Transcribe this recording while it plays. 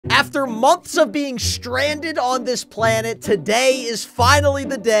After months of being stranded on this planet, today is finally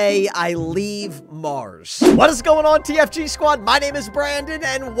the day I leave Mars. What is going on, TFG Squad? My name is Brandon,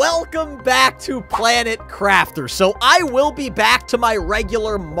 and welcome back to Planet Crafter. So I will be back to my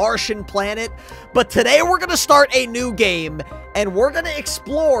regular Martian planet, but today we're gonna start a new game, and we're gonna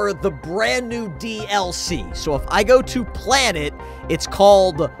explore the brand new DLC. So if I go to Planet, it's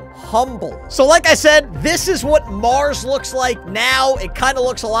called Humble. So like I said, this is what Mars looks like now. It kind of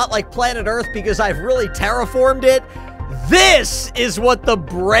looks a lot like Planet Earth because I've really terraformed it. This is what the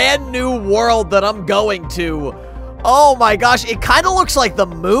brand new world that I'm going to. Oh my gosh, it kind of looks like the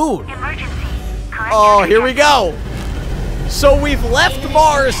moon. Oh, here we go. So we've left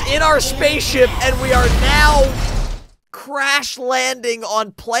Mars in our spaceship and we are now crash landing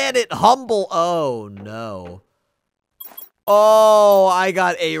on Planet Humble. Oh no. Oh, I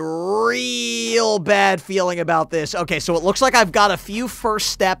got a real bad feeling about this. Okay, so it looks like I've got a few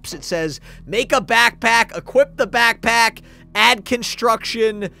first steps. It says, make a backpack, equip the backpack, add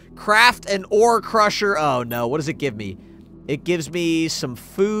construction, craft an ore crusher. Oh, no. What does it give me? It gives me some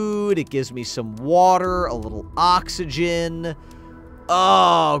food. It gives me some water, a little oxygen.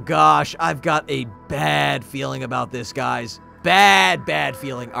 Oh, gosh. I've got a bad feeling about this, guys. Bad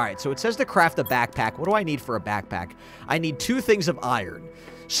feeling. All right, so it says to craft a backpack. What do I need for a backpack? I need 2 things of iron.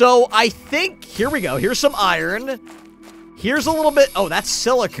 So I think, here we go. Here's some iron. Here's a little bit, oh, that's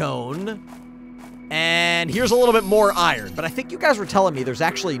silicone. And here's a little bit more iron. But I think you guys were telling me there's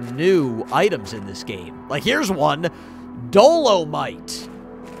actually new items in this game. Like, here's one, Dolomite.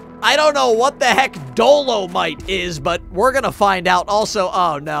 I don't know what the heck Dolomite is, but we're gonna find out. Also,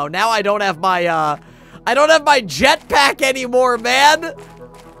 oh no, now I don't have my, I don't have my jetpack anymore, man.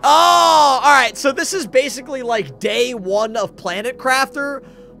 Oh, all right. So this is basically like day 1 of Planet Crafter,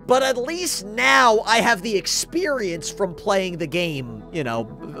 but at least now I have the experience from playing the game, you know,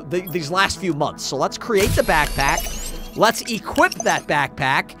 these last few months. So let's create the backpack. Let's equip that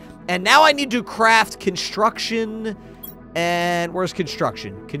backpack. And now I need to craft construction. And where's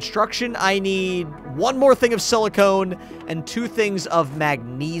construction? Construction, I need 1 more thing of silicone and 2 things of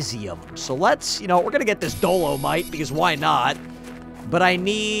magnesium. So let's, you know, we're going to get this Dolomite because why not? But I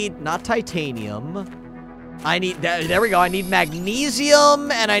need, not titanium. I need, there we go. I need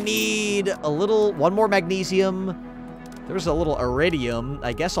magnesium and I need a little, 1 more magnesium. There's a little iridium.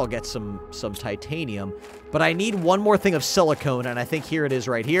 I guess I'll get some titanium. But I need 1 more thing of silicone and I think here it is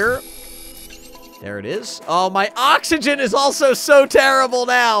right here. There it is. Oh, my oxygen is also so terrible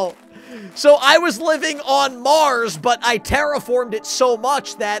now. So I was living on Mars, but I terraformed it so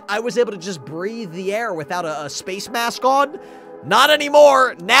much that I was able to just breathe the air without a space mask on. Not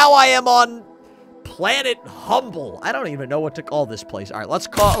anymore. Now I am on Planet Humble. I don't even know what to call this place. All right,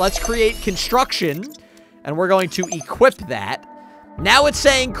 let's create construction, and we're going to equip that. Now it's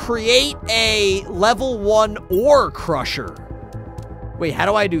saying create a level 1 ore crusher. Wait, how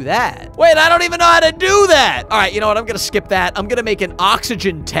do I do that? Wait, I don't even know how to do that. All right, you know what? I'm going to skip that. I'm going to make an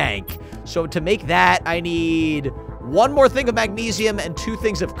oxygen tank. So to make that, I need 1 more thing of magnesium and 2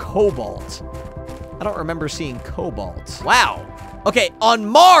 things of cobalt. I don't remember seeing cobalt. Wow. Okay, on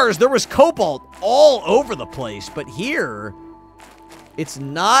Mars, there was cobalt all over the place. But here, it's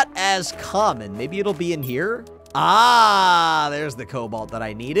not as common. Maybe it'll be in here. Ah, there's the cobalt that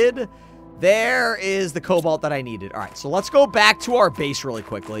I needed. There is the cobalt that I needed. All right, so let's go back to our base really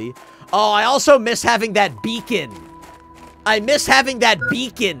quickly. Oh, I also miss having that beacon. I miss having that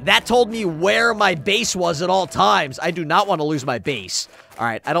beacon. That told me where my base was at all times. I do not want to lose my base. All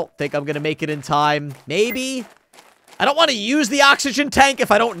right, I don't think I'm going to make it in time. Maybe. I don't want to use the oxygen tank if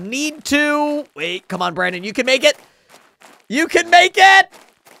I don't need to. Wait, come on, Brandon. You can make it. You can make it.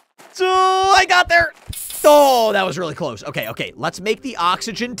 Oh, I got there. Oh, that was really close. Okay, let's make the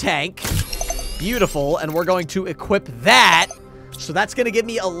oxygen tank. Beautiful, and we're going to equip that. So that's going to give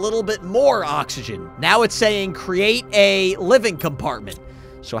me a little bit more oxygen. Now it's saying create a living compartment.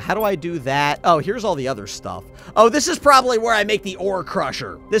 So how do I do that? Oh, here's all the other stuff. Oh, this is probably where I make the ore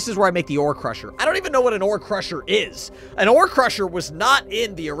crusher. This is where I make the ore crusher. I don't even know what an ore crusher is. An ore crusher was not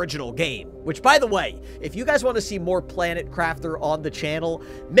in the original game. Which, by the way, if you guys want to see more Planet Crafter on the channel,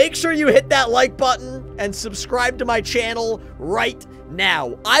 make sure you hit that like button and subscribe to my channel right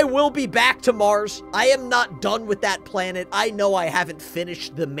now. I will be back to Mars. I am not done with that planet. I know I haven't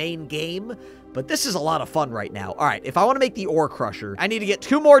finished the main game, but this is a lot of fun right now. All right, if I want to make the ore crusher, I need to get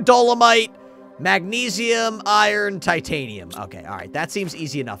 2 more Dolomite, magnesium, iron, titanium. Okay, all right, that seems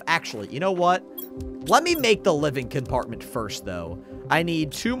easy enough. Actually, you know what? Let me make the living compartment first, though. I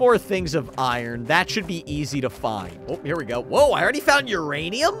need 2 more things of iron. That should be easy to find. Oh, here we go. Whoa, I already found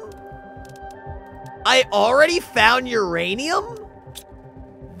uranium? I already found uranium?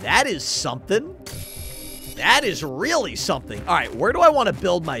 That is something. That is really something. All right, where do I want to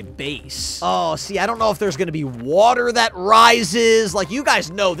build my base? Oh, see, I don't know if there's going to be water that rises. Like, you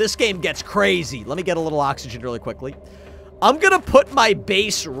guys know, this game gets crazy. Let me get a little oxygen really quickly. I'm going to put my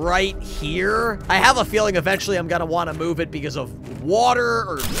base right here. I have a feeling eventually I'm going to want to move it because of water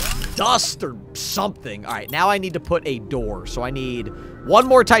or dust or something. All right, now I need to put a door. So I need one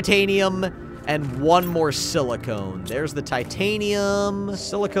more titanium and one more silicone. There's the titanium.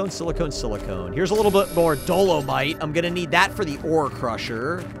 Silicone, silicone, silicone. Here's a little bit more dolomite. I'm going to need that for the ore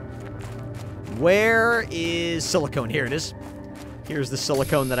crusher. Where is silicone? Here it is. Here's the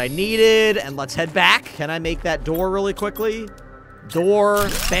silicone that I needed. And let's head back. Can I make that door really quickly? Door.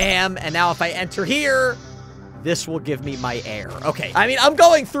 Bam. And now if I enter here, this will give me my air. Okay. I mean, I'm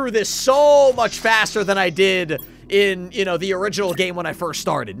going through this so much faster than I did in, you know, the original game when I first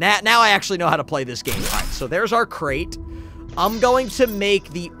started. Now I actually know how to play this game. All right, so there's our crate. I'm going to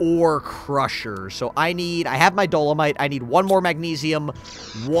make the ore crusher. So I have my dolomite. I need one more magnesium,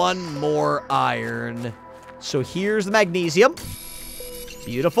 one more iron. So here's the magnesium.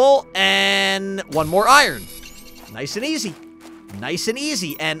 Beautiful. And one more iron. Nice and easy. Nice and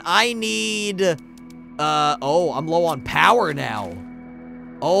easy. And I need, oh, I'm low on power now.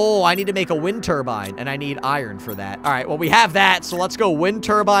 Oh, I need to make a wind turbine, and I need iron for that. All right, well, we have that, so let's go wind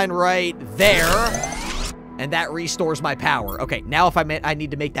turbine right there, and that restores my power. Okay, now if I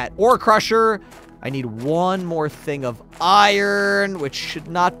need to make that ore crusher, I need one more thing of iron, which should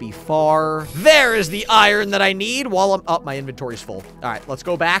not be far. There is the iron that I need while I'm... Oh, my inventory's full. All right, let's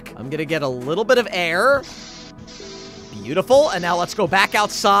go back. I'm going to get a little bit of air. Beautiful, and now let's go back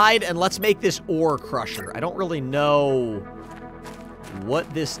outside, and let's make this ore crusher. I don't really know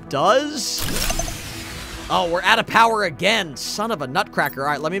what this does. Oh, we're out of power again. Son of a nutcracker. All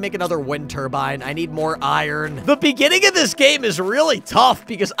right, let me make another wind turbine. I need more iron. The beginning of this game is really tough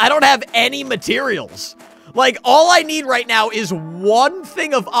because I don't have any materials. Like, all I need right now is one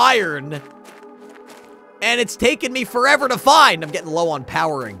thing of iron, and it's taken me forever to find. I'm getting low on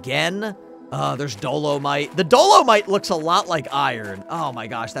power again. There's dolomite. The dolomite looks a lot like iron. Oh my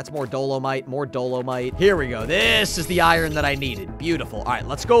gosh, that's more dolomite, more dolomite. Here we go. This is the iron that I needed. Beautiful. All right,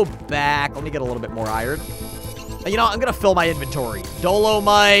 let's go back. Let me get a little bit more iron. You know, I'm gonna fill my inventory.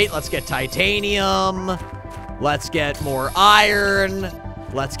 Dolomite, let's get titanium. Let's get more iron.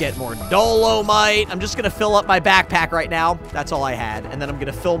 Let's get more dolomite. I'm just gonna fill up my backpack right now. That's all I had. And then I'm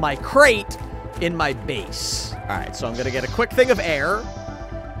gonna fill my crate in my base. All right, so I'm gonna get a quick thing of air.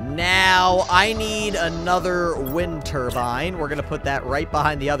 Now, I need another wind turbine. We're going to put that right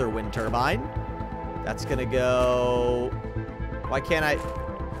behind the other wind turbine. That's going to go... Why can't I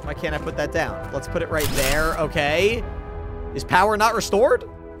put that down? Let's put it right there. Okay. Is power not restored?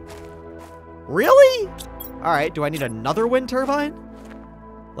 Really? All right. Do I need another wind turbine?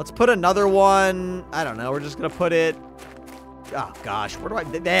 Let's put another one. I don't know. We're just going to put it... Oh, gosh. Where do I...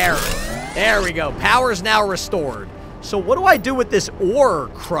 There. There we go. Power's now restored. So what do I do with this ore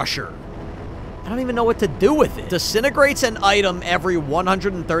crusher? I don't even know what to do with it. Disintegrates an item every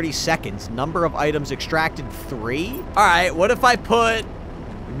 130 seconds. Number of items extracted, 3. All right, what if I put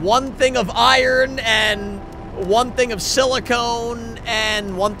one thing of iron and one thing of silicone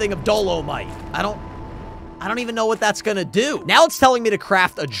and one thing of dolomite? I don't even know what that's gonna do. Now it's telling me to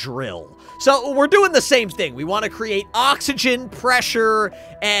craft a drill. So we're doing the same thing. We want to create oxygen, pressure,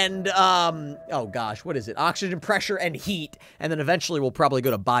 and, oh gosh, what is it? Oxygen, pressure, and heat. And then eventually we'll probably go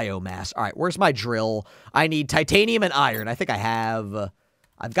to biomass. All right, where's my drill? I need titanium and iron. I think I've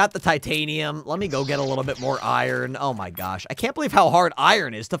got the titanium. Let me go get a little bit more iron. Oh my gosh, I can't believe how hard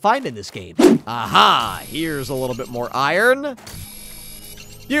iron is to find in this game. Aha, here's a little bit more iron.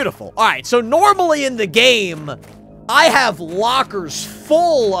 Beautiful. All right, so normally in the game, I have lockers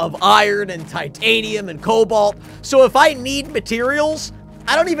full of iron and titanium and cobalt, so if I need materials,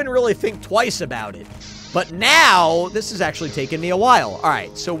 I don't even really think twice about it. But now, this is actually taking me a while. All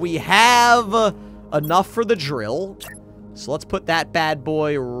right, so we have enough for the drill. So let's put that bad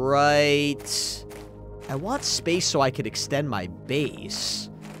boy right... I want space so I could extend my base.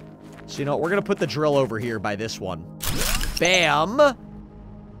 So you know what, we're going to put the drill over here by this one. Bam!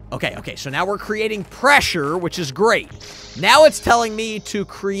 Okay, so now we're creating pressure, which is great. Now it's telling me to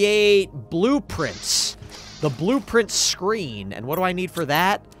create blueprints. The blueprint screen. And what do I need for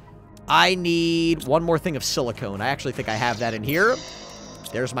that? I need one more thing of silicone. I actually think I have that in here.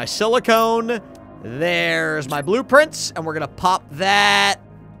 There's my silicone. There's my blueprints. And we're going to pop that.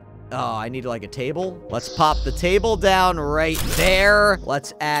 Oh, I need like a table. Let's pop the table down right there.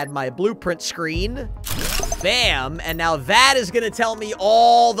 Let's add my blueprint screen. Bam. And now that is going to tell me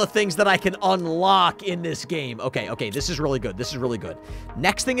all the things that I can unlock in this game. Okay, this is really good. This is really good.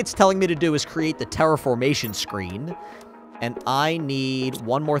 Next thing it's telling me to do is create the terraformation screen. And I need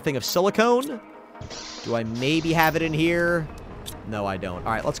one more thing of silicone. Do I maybe have it in here? No, I don't.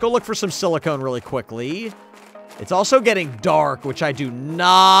 All right, let's go look for some silicone really quickly. It's also getting dark, which I do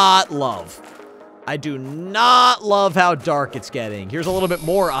not love. I do not love how dark it's getting. Here's a little bit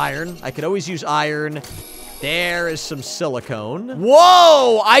more iron. I could always use iron. There is some silicone.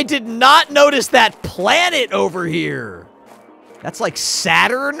 Whoa! I did not notice that planet over here. That's like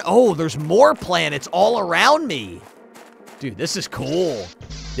Saturn. Oh, there's more planets all around me. Dude, this is cool.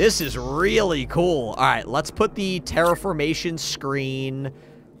 This is really cool. All right, let's put the terraformation screen.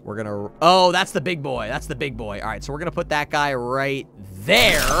 We're gonna... Oh, that's the big boy. That's the big boy. All right, so we're gonna put that guy right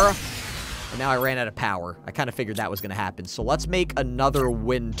there. And now I ran out of power. I kind of figured that was gonna happen. So let's make another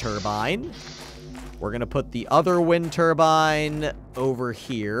wind turbine. We're gonna put the other wind turbine over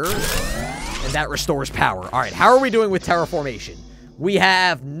here. And that restores power. All right, how are we doing with terraformation? We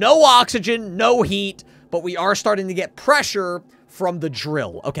have no oxygen, no heat, but we are starting to get pressure from the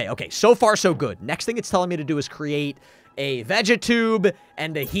drill. Okay, so far so good. Next thing it's telling me to do is create a vegetube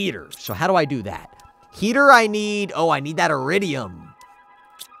and a heater. So how do I do that? Heater I need... Oh, I need that iridium.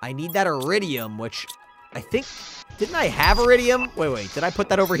 I need that iridium, which I think... Didn't I have iridium? Wait, did I put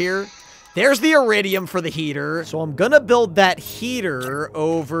that over here? There's the iridium for the heater. So I'm gonna build that heater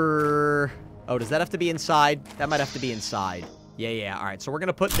over... Oh, does that have to be inside? That might have to be inside. Yeah. All right, so we're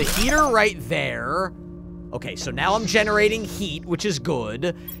gonna put the heater right there. Okay, so now I'm generating heat, which is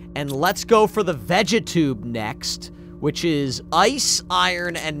good. And let's go for the vegetube next, which is ice,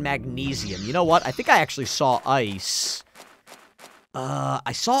 iron, and magnesium. You know what? I think I actually saw ice.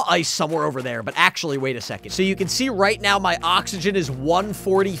 I saw ice somewhere over there, but actually, wait a second. So you can see right now my oxygen is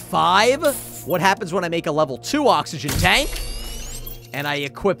 145. What happens when I make a level 2 oxygen tank? And I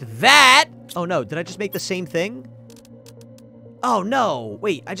equip that. Oh, no. Did I just make the same thing? Oh, no.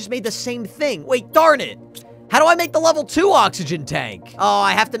 Wait, I just made the same thing. Wait, darn it. How do I make the level 2 oxygen tank? Oh,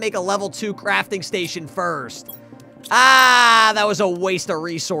 I have to make a level 2 crafting station first. Ah, that was a waste of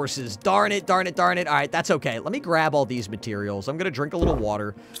resources. Darn it. All right, that's okay. Let me grab all these materials. I'm going to drink a little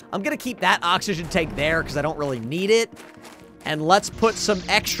water. I'm going to keep that oxygen tank there because I don't really need it. And let's put some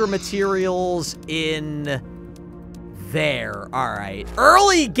extra materials in there. All right.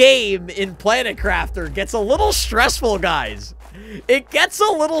 Early game in Planet Crafter gets a little stressful, guys. It gets a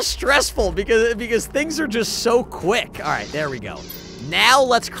little stressful because things are just so quick. All right, there we go. Now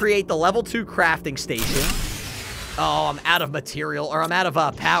let's create the level 2 crafting station. Oh, I'm out of material, or I'm out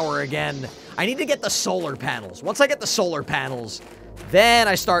of power again. I need to get the solar panels. Once I get the solar panels, then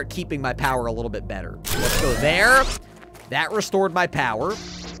I start keeping my power a little bit better. Let's go there. That restored my power.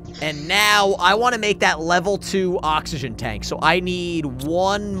 And now I want to make that level 2 oxygen tank. So I need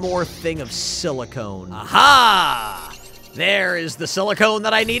one more thing of silicone. Aha! There is the silicone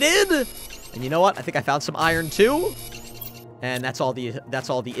that I needed. And you know what? I think I found some iron too. And that's all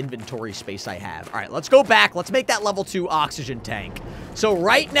the inventory space I have. All right, let's go back. Let's make that level 2 oxygen tank. So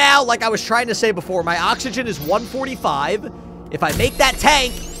right now, like I was trying to say before, my oxygen is 145. If I make that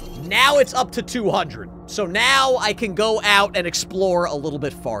tank, now it's up to 200. So now I can go out and explore a little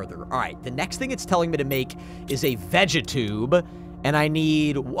bit farther. All right, the next thing it's telling me to make is a vegetube. And I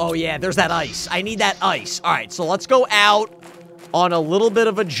need... Oh, yeah, there's that ice. I need that ice. All right, so let's go out on a little bit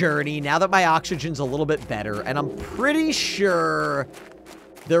of a journey now that my oxygen's a little bit better. And I'm pretty sure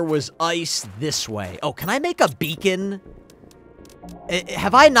there was ice this way. Oh, can I make a beacon?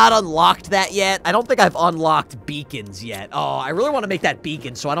 Have I not unlocked that yet? I don't think I've unlocked beacons yet. Oh, I really want to make that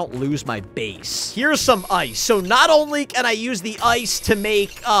beacon so I don't lose my base. Here's some ice. So not only can I use the ice to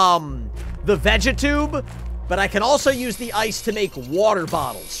make the vegetube, but I can also use the ice to make water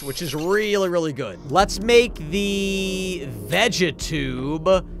bottles, which is really, really good. Let's make the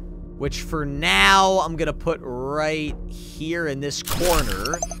vegetube, which for now I'm going to put right here in this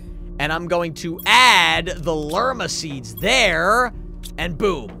corner. And I'm going to add the lerma seeds there. And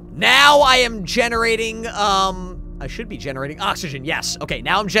boom. Now I am generating, I should be generating oxygen. Yes. Okay,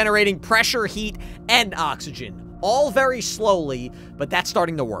 now I'm generating pressure, heat, and oxygen. All very slowly, but that's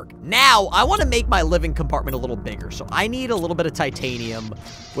starting to work. Now, I want to make my living compartment a little bigger. So I need a little bit of titanium,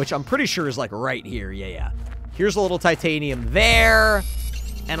 which I'm pretty sure is like right here. Yeah. Here's a little titanium there,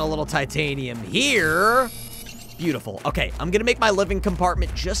 and a little titanium here. Beautiful. Okay, I'm going to make my living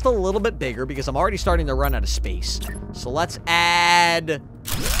compartment just a little bit bigger because I'm already starting to run out of space. So let's add...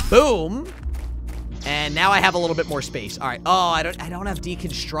 Boom. And now I have a little bit more space. All right. Oh, I don't have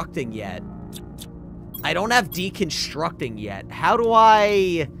deconstructing yet. How do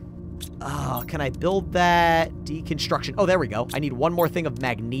I Can I build that? Deconstruction. Oh, there we go. I need one more thing of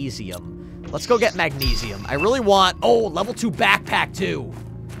magnesium. Let's go get magnesium. I really want... Oh, level 2 backpack, too.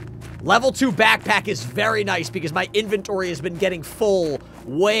 Level 2 backpack is very nice because my inventory has been getting full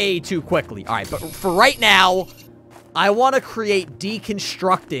way too quickly. All right, but for right now, I want to create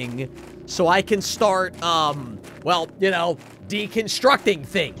deconstructing so I can start, well, you know, deconstructing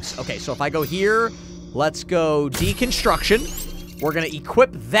things. Okay, so if I go here, let's go deconstruction. We're going to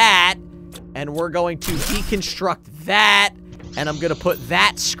equip that, and we're going to deconstruct that, and I'm going to put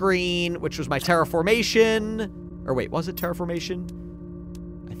that screen, which was my terraformation. Or wait, was it terraformation?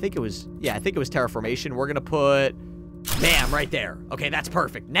 I think it was, yeah, I think it was terraformation. We're going to put, bam, right there. Okay, that's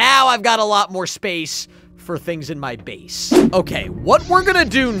perfect. Now I've got a lot more space for things in my base. Okay, what we're gonna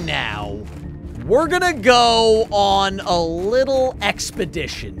do now, we're gonna go on a little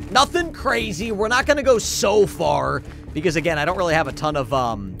expedition. Nothing crazy. We're not gonna go so far because, again, I don't really have a ton of,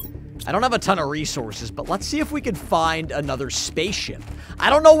 I don't have a ton of resources, but let's see if we can find another spaceship. I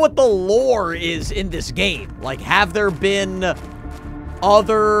don't know what the lore is in this game. Like, have there been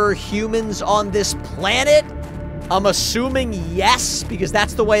other humans on this planet? I'm assuming yes, because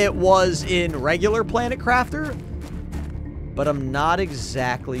that's the way it was in regular Planet Crafter. But I'm not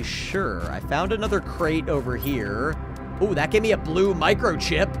exactly sure. I found another crate over here. Ooh, that gave me a blue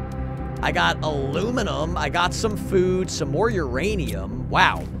microchip. I got aluminum. I got some food, some more uranium.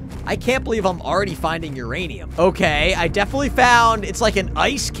 Wow. I can't believe I'm already finding uranium. Okay, I definitely found, it's like an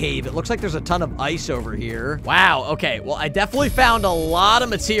ice cave. It looks like there's a ton of ice over here. Wow, okay. Well, I definitely found a lot of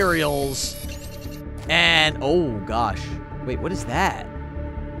materials. And, oh, gosh. Wait, what is that?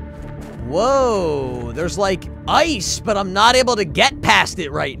 Whoa, there's like ice, but I'm not able to get past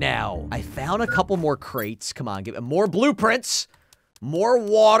it right now. I found a couple more crates. Come on, give me more blueprints, more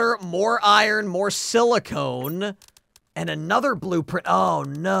water, more iron, more silicone, and another blueprint. Oh,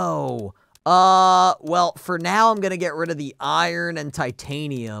 no. Well, for now, I'm going to get rid of the iron and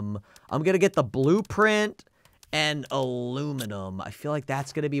titanium. I'm going to get the blueprint and aluminum. I feel like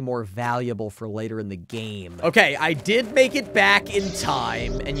that's going to be more valuable for later in the game. Okay, I did make it back in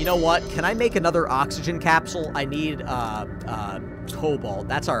time. And you know what? Can I make another oxygen capsule? I need, cobalt.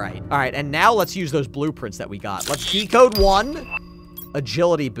 That's all right. All right, and now let's use those blueprints that we got. Let's decode 1.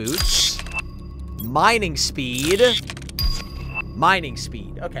 Agility boots. Mining speed. Mining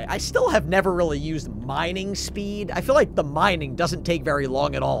speed. Okay, I still have never really used mining speed. I feel like the mining doesn't take very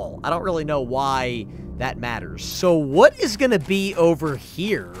long at all. I don't really know why that matters. So what is gonna be over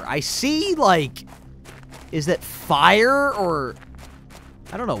here? I see, like, is that fire or...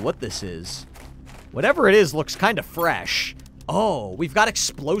 I don't know what this is. Whatever it is looks kind of fresh. Oh, we've got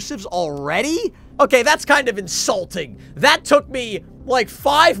explosives already? Okay, that's kind of insulting. That took me like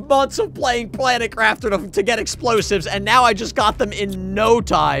 5 months of playing Planet Crafter to get explosives, and now I just got them in no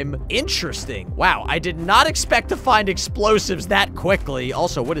time. Interesting. Wow, I did not expect to find explosives that quickly.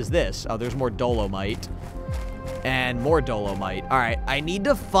 Also, what is this? Oh, there's more dolomite. And more dolomite. All right, I need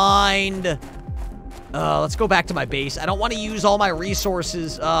to find... let's go back to my base. I don't want to use all my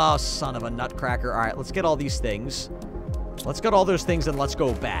resources. Oh, son of a nutcracker. All right, let's get all these things. Let's get all those things and let's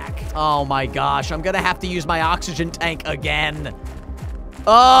go back. Oh my gosh, I'm gonna have to use my oxygen tank again.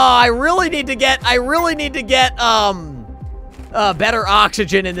 Oh, I really need to get better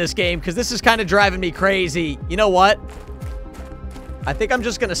oxygen in this game because this is kind of driving me crazy. You know what? I think I'm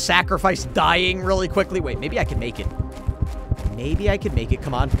just gonna sacrifice dying really quickly. Wait, maybe I can make it. Maybe I can make it.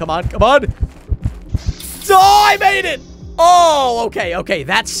 Come on, come on, come on. Oh, I made it! Oh, okay, okay.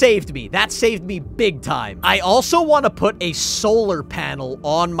 That saved me. That saved me big time. I also want to put a solar panel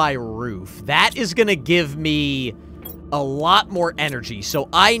on my roof. That is going to give me a lot more energy. So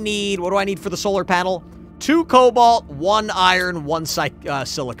I need, what do I need for the solar panel? 2 cobalt, 1 iron, 1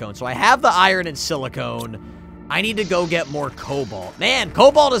 silicone. So I have the iron and silicone. I need to go get more cobalt. Man,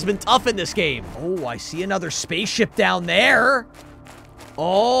 cobalt has been tough in this game. Oh, I see another spaceship down there.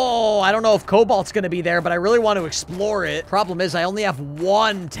 Oh, I don't know if cobalt's gonna be there, but I really want to explore it. Problem is, I only have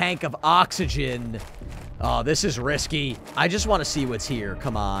 1 tank of oxygen. Oh, this is risky. I just want to see what's here.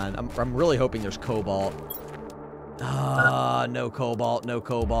 Come on. I'm really hoping there's cobalt. No cobalt, no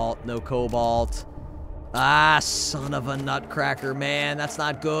cobalt, no cobalt. Ah, son of a nutcracker, man. That's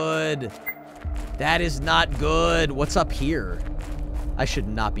not good. That is not good. What's up here? I should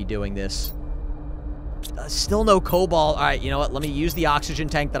not be doing this. Still no cobalt. All right, you know what? Let me use the oxygen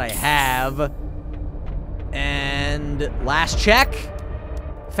tank that I have. And last check.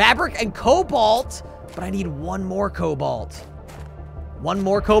 Fabric and cobalt. But I need 1 more cobalt. 1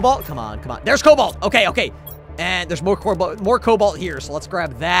 more cobalt? Come on, come on. There's cobalt. Okay, okay. And there's more cobalt here. So let's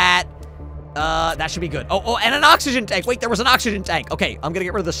grab that. That should be good. Oh, and an oxygen tank. Wait, there was an oxygen tank. Okay, I'm gonna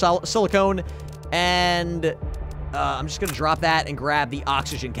get rid of the silicone, and I'm just gonna drop that and grab the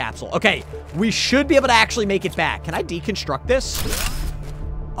oxygen capsule. Okay, we should be able to actually make it back. Can I deconstruct this?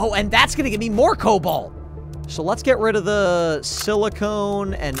 Oh, and that's gonna give me more cobalt. So let's get rid of the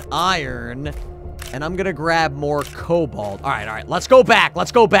silicone and iron, and I'm gonna grab more cobalt. All right, let's go back.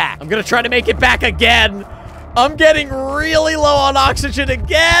 Let's go back. I'm gonna try to make it back again. I'm getting really low on oxygen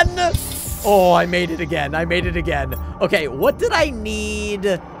again. Oh, I made it again. I made it again. Okay, what did I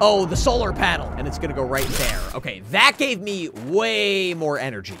need? Oh, the solar panel, and it's gonna go right there. Okay, that gave me way more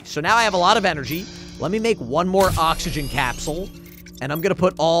energy. So now I have a lot of energy. Let me make one more oxygen capsule, and I'm gonna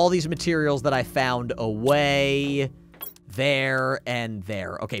put all these materials that I found away there and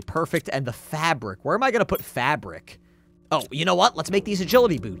there. Okay, perfect. And the fabric. Where am I gonna put fabric? Oh, you know what? Let's make these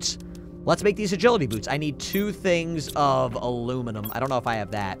agility boots. Let's make these agility boots. I need 2 things of aluminum. I don't know if I have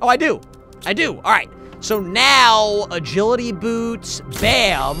that. Oh, I do. I do. All right. So now, agility boots,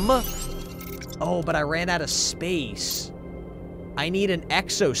 bam. Oh, but I ran out of space. I need an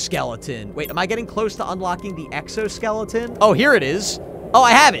exoskeleton. Wait, am I getting close to unlocking the exoskeleton? Oh, here it is. Oh,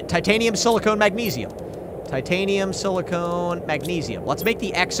 I have it. Titanium, silicone, magnesium. Titanium, silicone, magnesium. Let's make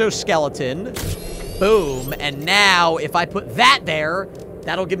the exoskeleton. Boom. And now, if I put that there,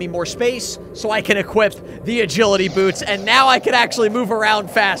 that'll give me more space so I can equip the agility boots, and now I can actually move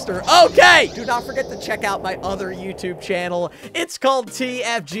around faster. Okay! Do not forget to check out my other YouTube channel. It's called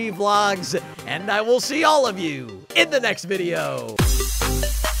TFG Vlogs, and I will see all of you in the next video.